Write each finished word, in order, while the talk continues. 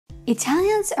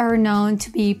Italians are known to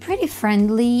be pretty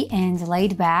friendly and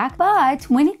laid back, but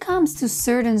when it comes to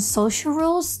certain social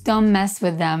rules, don't mess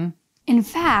with them. In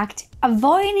fact,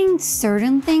 avoiding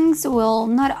certain things will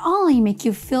not only make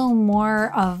you feel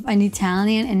more of an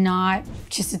Italian and not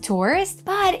just a tourist,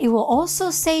 but it will also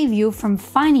save you from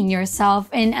finding yourself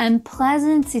in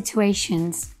unpleasant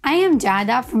situations. I am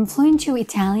Giada from Fluent2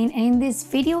 Italian, and in this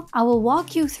video I will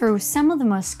walk you through some of the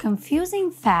most confusing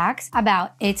facts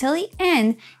about Italy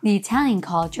and the Italian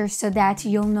culture so that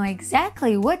you'll know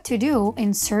exactly what to do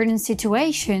in certain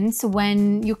situations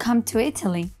when you come to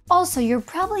Italy. Also, you're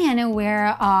probably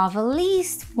unaware of at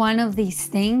least one of these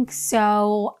things,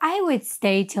 so I would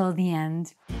stay till the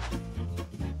end.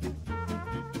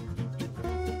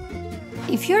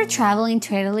 If you're traveling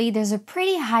to Italy, there's a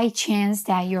pretty high chance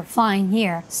that you're flying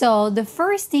here. So the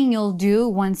first thing you'll do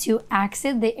once you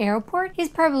exit the airport is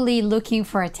probably looking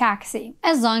for a taxi.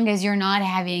 As long as you're not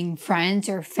having friends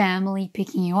or family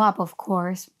picking you up, of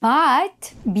course.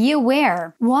 But be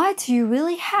aware, what you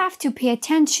really have to pay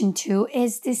attention to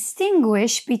is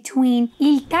distinguish between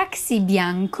il taxi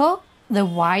bianco, the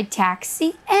white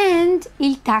taxi, and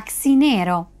il taxi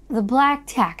nero, the black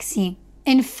taxi.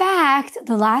 In fact,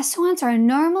 the last ones are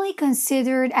normally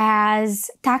considered as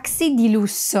taxi di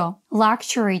lusso,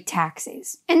 luxury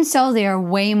taxis, and so they are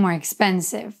way more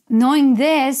expensive. Knowing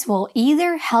this will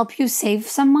either help you save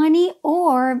some money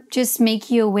or just make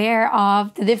you aware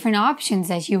of the different options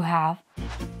that you have.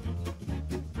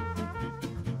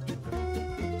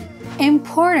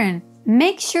 Important,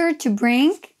 make sure to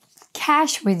bring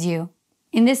cash with you.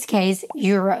 In this case,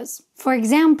 euros. For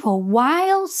example,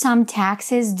 while some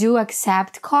taxis do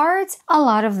accept cards, a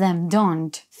lot of them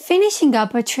don't. Finishing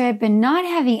up a trip and not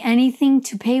having anything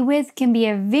to pay with can be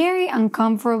a very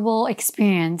uncomfortable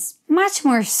experience. Much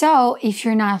more so if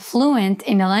you're not fluent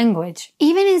in the language.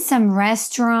 Even in some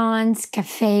restaurants,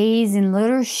 cafés, and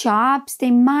little shops, they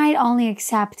might only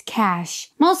accept cash.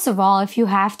 Most of all if you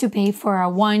have to pay for a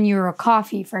 €1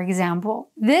 coffee, for example.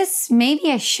 This may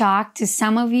be a shock to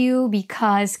some of you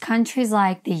because countries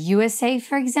like the USA,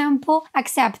 for example,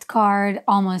 accept card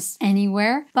almost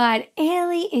anywhere, but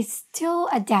Italy is still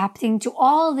adapting to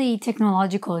all the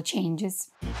technological changes.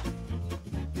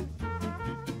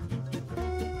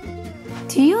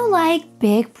 Do you like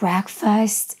big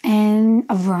breakfast and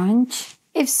a brunch?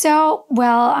 If so,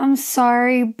 well, I'm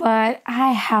sorry, but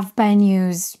I have bad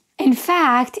news. In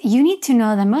fact, you need to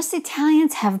know that most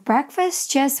Italians have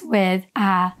breakfast just with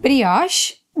a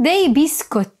brioche, dei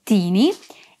biscottini,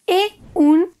 e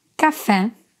un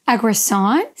caffè, a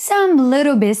croissant, some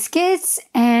little biscuits,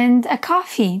 and a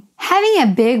coffee. Having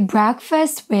a big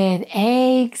breakfast with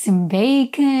eggs and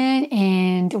bacon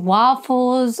and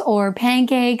waffles or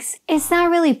pancakes is not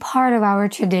really part of our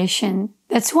tradition.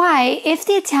 That's why if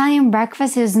the Italian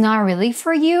breakfast is not really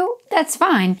for you, that's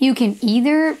fine. You can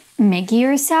either make it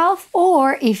yourself,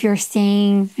 or if you're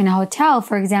staying in a hotel,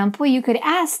 for example, you could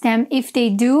ask them if they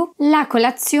do la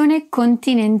colazione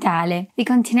continentale, the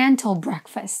continental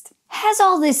breakfast. Has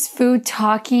all this food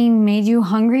talking made you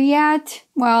hungry yet?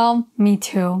 Well, me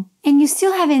too. And you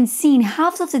still haven't seen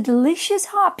half of the delicious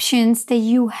options that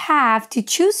you have to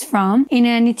choose from in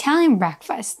an Italian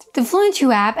breakfast. The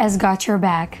Fluent2 app has got your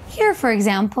back. Here, for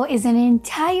example, is an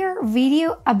entire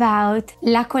video about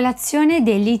la colazione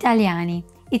degli italiani,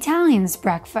 Italians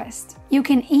breakfast. You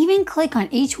can even click on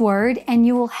each word and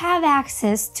you will have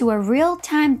access to a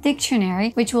real-time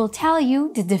dictionary which will tell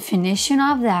you the definition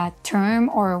of that term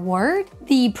or word,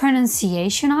 the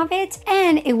pronunciation of it,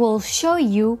 and it will show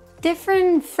you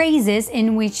different phrases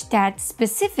in which that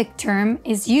specific term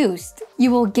is used.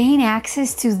 You will gain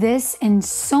access to this and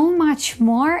so much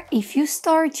more if you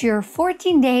start your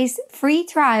 14 days free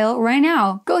trial right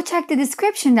now. Go check the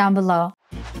description down below.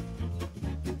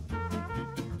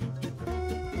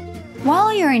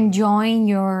 While you're enjoying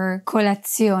your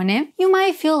colazione, you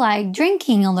might feel like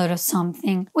drinking a little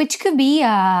something, which could be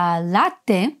a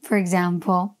latte, for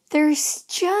example. There's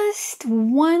just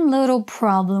one little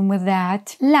problem with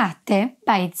that. Latte,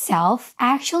 by itself,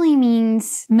 actually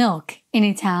means milk in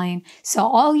Italian, so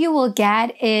all you will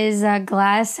get is a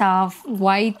glass of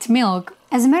white milk.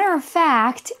 As a matter of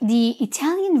fact, the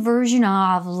Italian version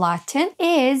of latte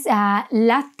is a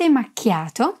latte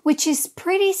macchiato, which is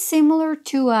pretty similar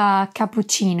to a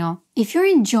cappuccino. If you're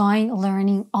enjoying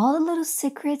learning all the little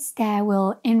secrets that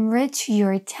will enrich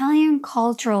your Italian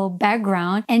cultural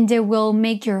background and that will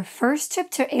make your first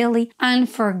trip to Italy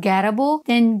unforgettable,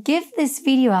 then give this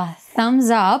video a thumbs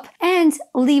up and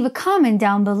leave a comment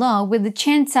down below with the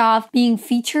chance of being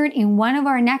featured in one of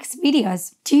our next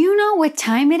videos. Do you know what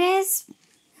time it is?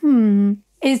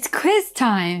 It's quiz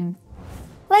time!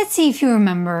 Let's see if you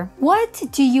remember. What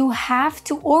do you have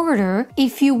to order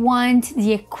if you want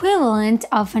the equivalent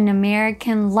of an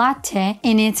American latte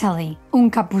in Italy?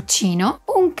 Un cappuccino,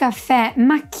 un caffè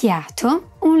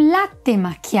macchiato, un latte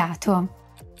macchiato.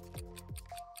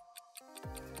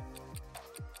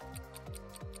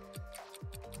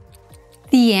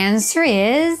 The answer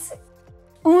is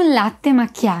un latte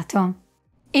macchiato.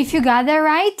 If you got that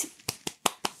right,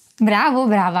 bravo,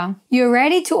 brava. You're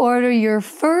ready to order your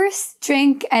first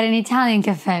drink at an Italian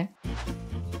cafe.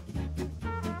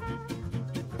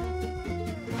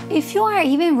 If you are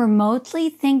even remotely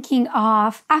thinking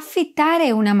of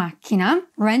affittare una macchina,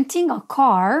 renting a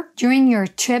car during your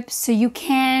trip so you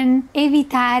can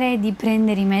evitare di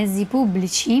prendere I mezzi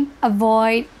pubblici,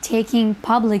 avoid taking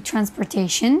public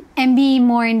transportation, and be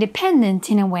more independent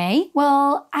in a way,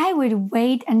 well, I would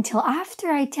wait until after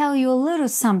I tell you a little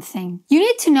something. You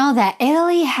need to know that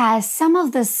Italy has some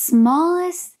of the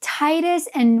smallest, tightest,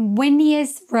 and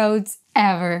windiest roads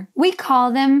ever. We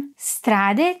call them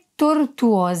strade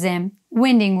tortuose,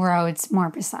 winding roads more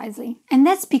precisely. And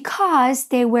that's because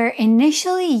they were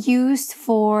initially used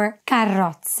for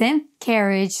carrozze,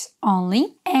 carriage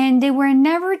only, and they were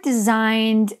never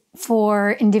designed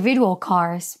for individual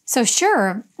cars. So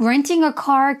sure, renting a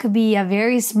car could be a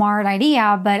very smart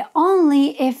idea, but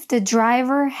only if the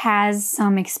driver has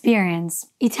some experience.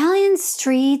 Italian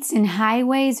streets and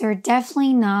highways are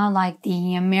definitely not like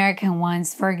the American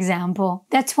ones, for example.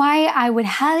 That's why I would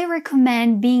highly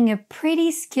recommend being a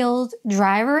pretty skilled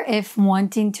driver if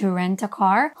wanting to rent a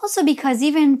car. Also because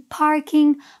even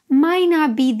parking might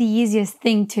not be the easiest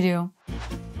thing to do.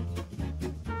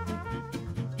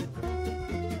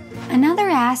 Another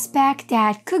aspect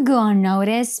that could go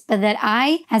unnoticed, but that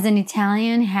I, as an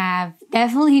Italian, have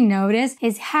definitely noticed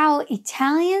is how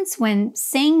Italians, when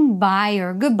saying bye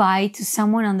or goodbye to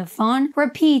someone on the phone,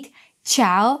 repeat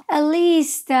ciao at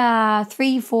least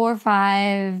 3, 4,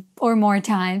 5 or more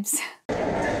times.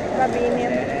 Va bene.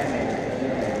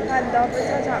 A dopo,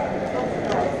 ciao ciao.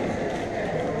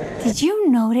 Did you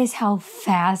notice how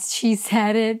fast she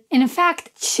said it? In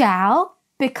fact, ciao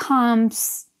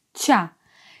becomes cha.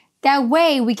 That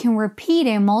way we can repeat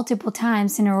it multiple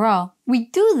times in a row. We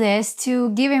do this to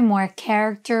give it more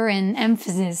character and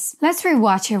emphasis. Let's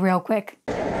rewatch it real quick.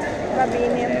 Va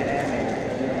bene.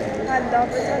 A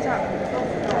dopo, ciao ciao.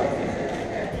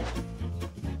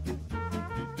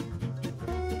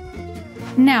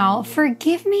 Now,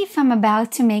 forgive me if I'm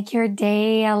about to make your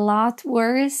day a lot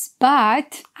worse,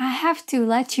 but I have to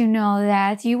let you know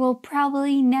that you will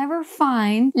probably never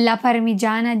find la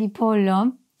parmigiana di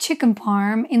pollo, chicken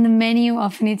parm, in the menu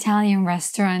of an Italian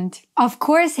restaurant. Of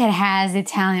course it has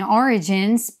Italian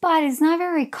origins, but it's not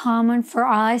very common for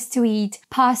us to eat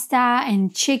pasta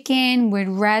and chicken with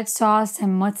red sauce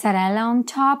and mozzarella on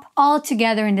top, all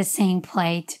together in the same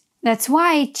plate. That's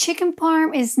why chicken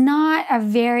parm is not a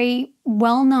very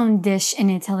well-known dish in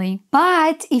Italy.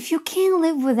 But if you can't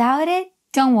live without it,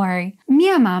 don't worry.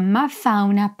 Mia mamma fa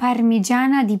una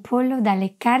parmigiana di pollo da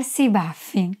leccarsi I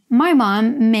baffi. My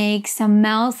mom makes a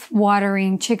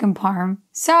mouth-watering chicken parm.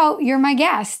 So, you're my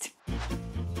guest.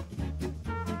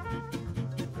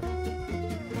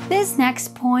 This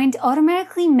next point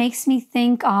automatically makes me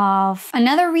think of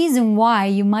another reason why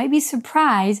you might be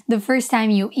surprised the first time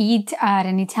you eat at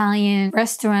an Italian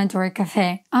restaurant or a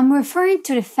cafe. I'm referring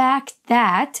to the fact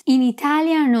that in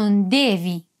Italia non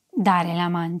devi dare la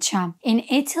mancia. In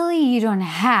Italy, you don't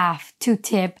have to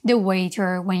tip the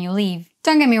waiter when you leave.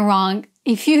 Don't get me wrong,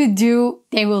 if you do,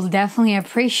 they will definitely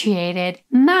appreciate it.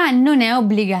 Ma non è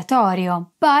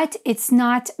obbligatorio, but it's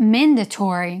not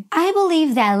mandatory. I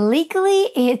believe that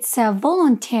legally it's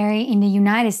voluntary in the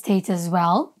United States as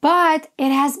well, but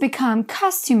it has become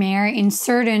customary in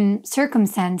certain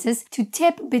circumstances to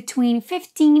tip between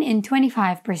 15 and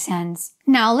 25%.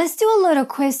 Now let's do a little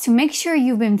quiz to make sure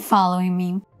you've been following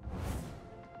me.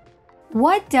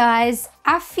 What does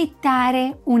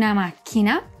affittare una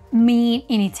macchina mean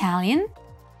in Italian?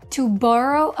 To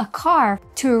borrow a car,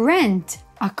 to rent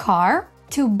a car,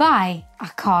 to buy a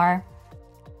car.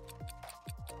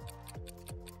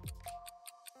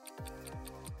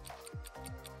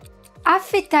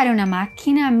 Affittare una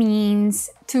macchina means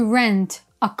to rent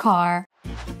a car.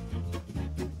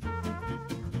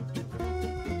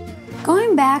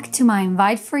 Going back to my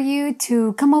invite for you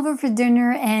to come over for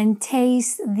dinner and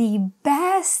taste the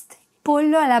best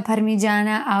pollo alla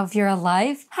parmigiana of your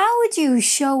life, how would you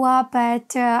show up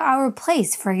at our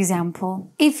place, for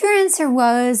example? If your answer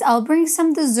was, I'll bring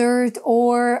some dessert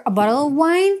or a bottle of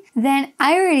wine, then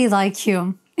I already like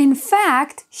you. In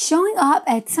fact, showing up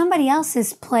at somebody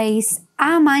else's place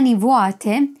a mani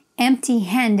vuote,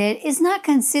 empty-handed, is not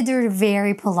considered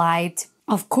very polite.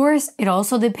 Of course, it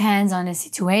also depends on the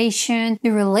situation,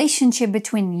 the relationship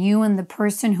between you and the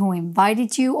person who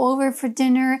invited you over for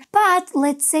dinner. But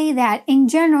let's say that in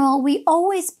general, we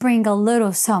always bring a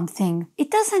little something.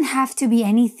 It doesn't have to be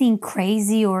anything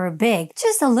crazy or big,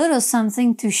 just a little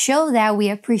something to show that we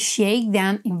appreciate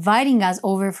them inviting us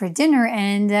over for dinner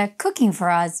and cooking for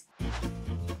us.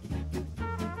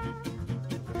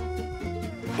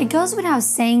 It goes without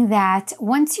saying that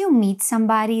once you meet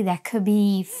somebody that could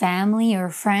be family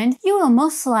or friend, you will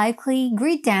most likely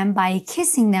greet them by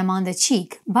kissing them on the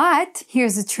cheek. But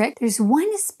here's a trick. There's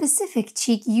one specific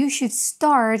cheek you should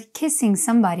start kissing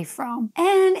somebody from,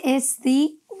 and it's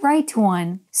the right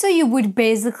one. So you would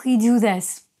basically do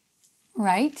this.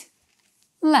 Right,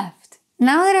 left.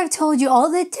 Now that I've told you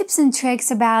all the tips and tricks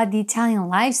about the Italian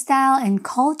lifestyle and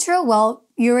culture, well,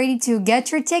 you're ready to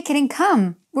get your ticket and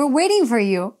come. We're waiting for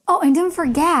you. Oh, and don't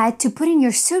forget to put in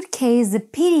your suitcase the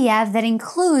PDF that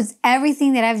includes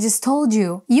everything that I've just told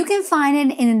you. You can find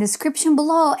it in the description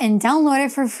below and download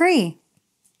it for free.